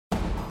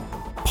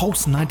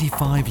Pulse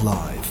 95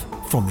 Live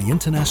from the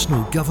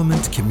International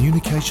Government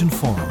Communication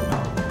Forum.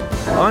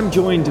 I'm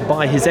joined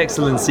by His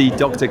Excellency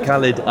Dr.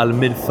 Khalid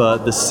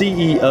Al-Midfa, the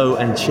CEO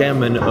and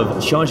Chairman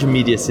of Sharjah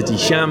Media City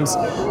Shams.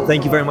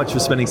 Thank you very much for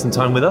spending some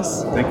time with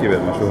us. Thank you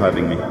very much for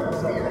having me.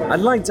 I'd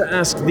like to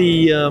ask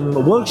the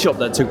workshop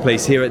that took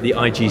place here at the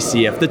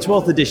IGCF, the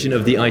 12th edition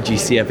of the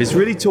IGCF, is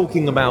really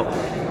talking about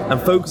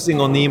and focusing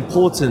on the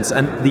importance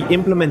and the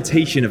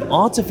implementation of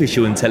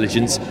artificial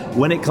intelligence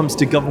when it comes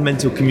to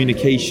governmental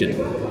communication.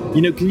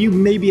 Can you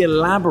maybe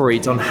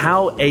elaborate on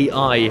how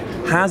AI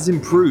has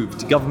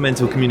improved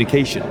governmental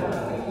communication?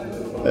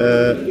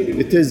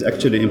 It is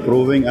actually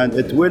improving, and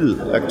it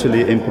will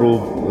actually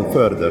improve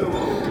further.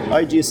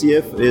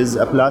 IGCF is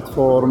a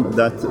platform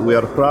that we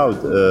are proud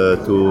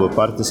to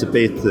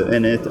participate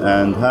in it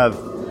and have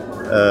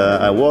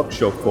a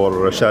workshop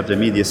for Sharjah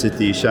Media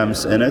City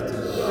Shams in it.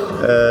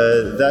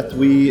 That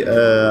we,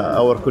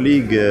 our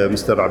colleague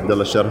Mr.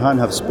 Abdullah Sharhan,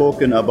 have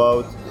spoken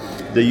about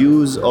the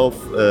use of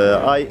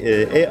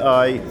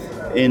AI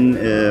in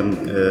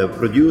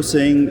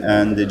producing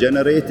and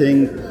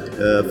generating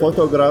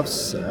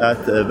photographs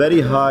at a very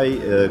high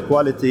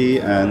quality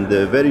and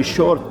a very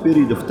short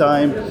period of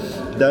time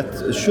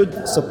that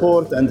should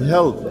support and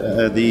help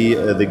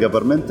the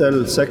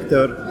governmental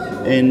sector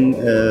in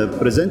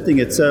presenting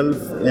itself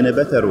in a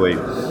better way.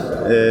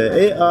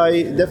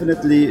 AI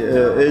definitely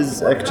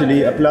is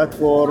actually a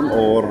platform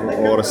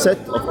or a set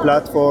of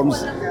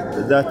platforms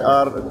that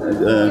are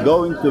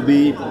going to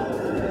be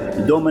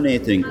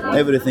dominating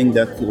everything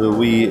that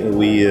we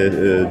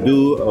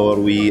do or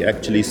we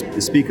actually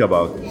speak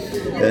about.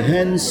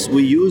 Hence,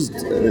 we used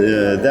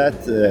that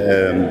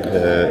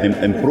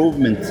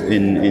improvement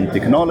in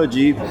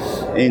technology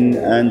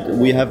and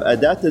we have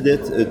adapted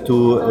it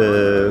to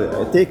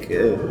take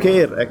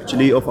care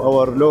actually of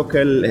our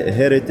local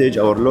heritage,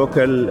 our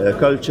local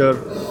culture,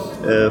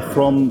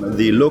 from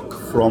the look,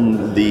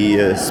 from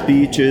the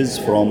speeches,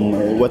 from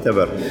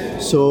whatever.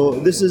 So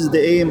this is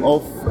the aim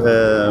of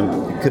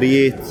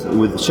Create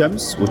with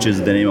Shams, which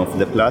is the name of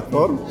the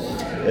platform.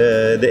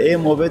 The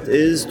aim of it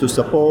is to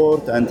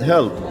support and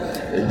help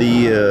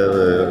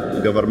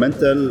the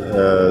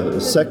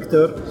governmental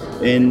sector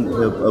in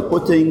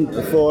putting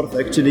forth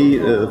actually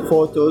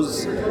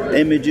photos,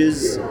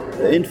 images,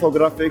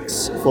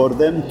 infographics for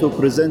them to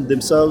present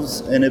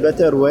themselves in a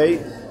better way.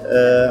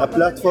 A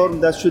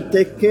platform that should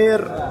take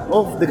care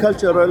of the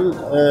cultural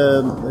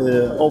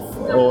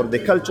or the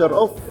culture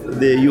of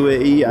the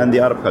UAE and the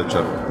Arab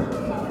culture.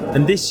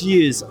 And this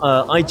year's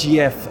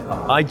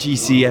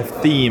IGCF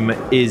theme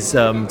is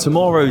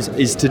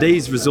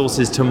today's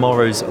resources,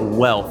 tomorrow's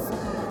wealth.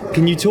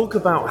 Can you talk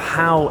about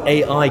how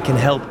AI can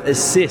help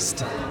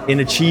assist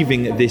in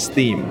achieving this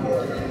theme?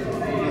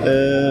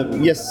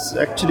 Yes,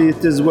 actually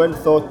it is well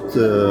thought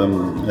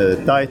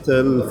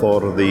title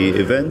for the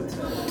event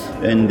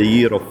in the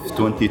year of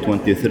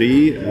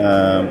 2023,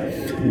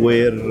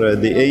 where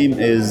the aim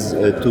is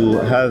to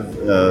have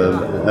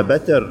a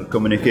better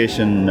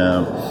communication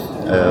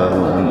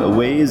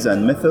ways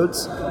and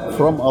methods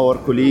from our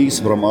colleagues,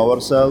 from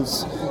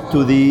ourselves,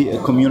 to the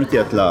community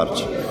at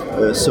large.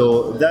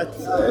 So that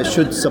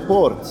should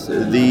support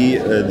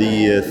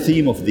the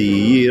theme of the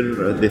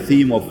year, the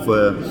theme of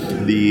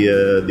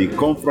the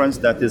conference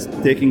that is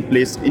taking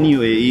place in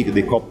UAE,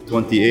 the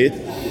COP28.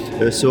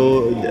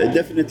 So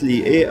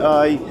definitely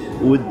AI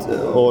would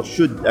or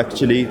should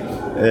actually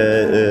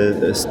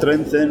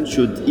strengthen,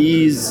 should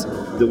ease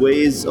the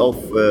ways of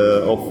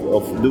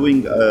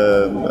doing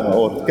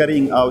or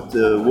carrying out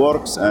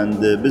works and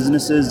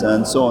businesses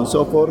and so on and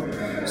so forth.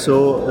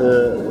 So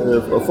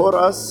for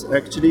us,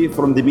 actually,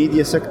 from the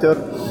media sector,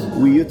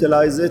 we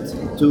utilize it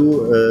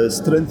to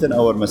strengthen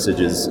our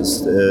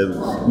messages,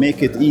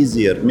 make it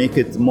easier, make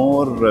it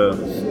more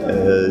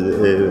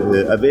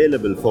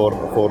available for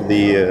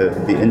the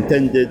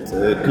intended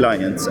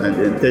clients and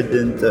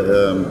intended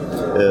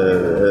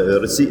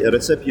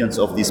recipients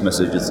of these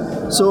messages.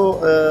 So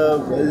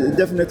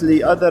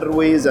definitely other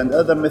ways and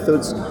other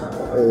methods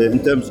in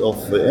terms of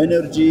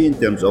energy, in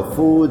terms of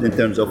food, in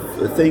terms of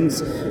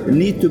things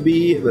need to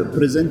be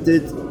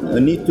presented,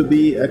 need to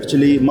be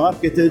actually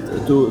marketed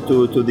to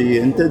the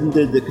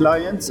intended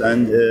clients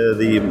and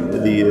the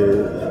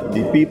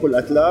people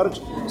at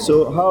large.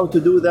 So how to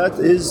do that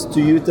is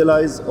to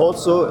utilize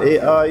also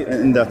AI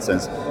in that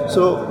sense.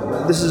 So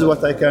this is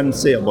what I can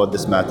say about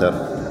this matter.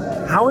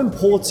 How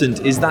important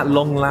is that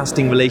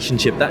long-lasting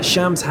relationship that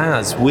Shams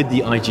has with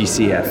the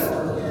IGCF?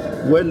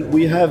 Well,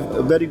 we have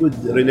a very good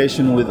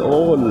relation with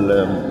all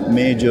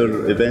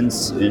major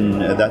events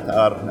that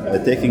are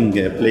taking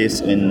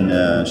place in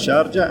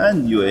Sharjah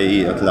and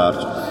UAE at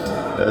large.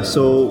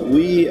 So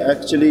we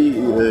actually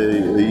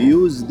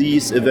use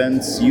these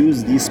events,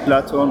 use these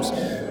platforms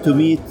to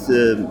meet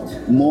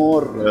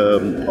more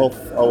of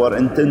our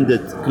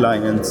intended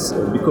clients,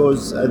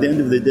 because at the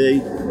end of the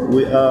day,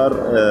 we are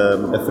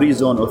a free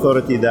zone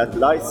authority that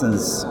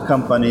license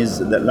companies,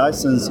 that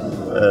license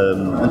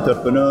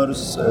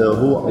entrepreneurs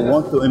who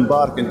want to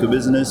embark into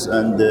business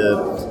and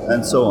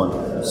so on.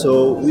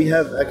 So we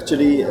have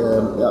actually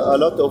a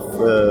lot of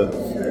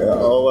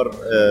our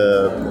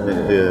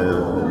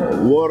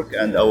work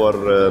and our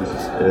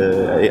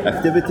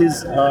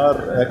activities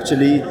are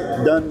actually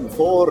done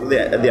for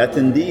the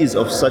attendees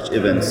of such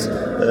events.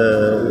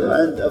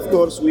 And of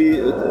course, we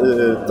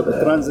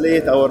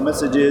translate our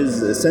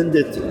messages, send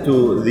it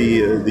to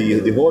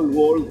the whole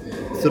world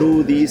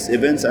through these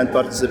events and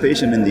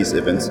participation in these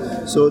events.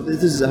 So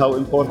this is how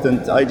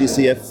important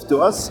IGCF to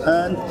us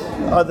and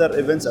other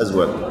events as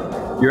well.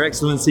 Your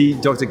Excellency,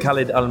 Dr.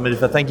 Khalid Al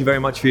Midfa, thank you very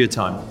much for your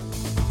time.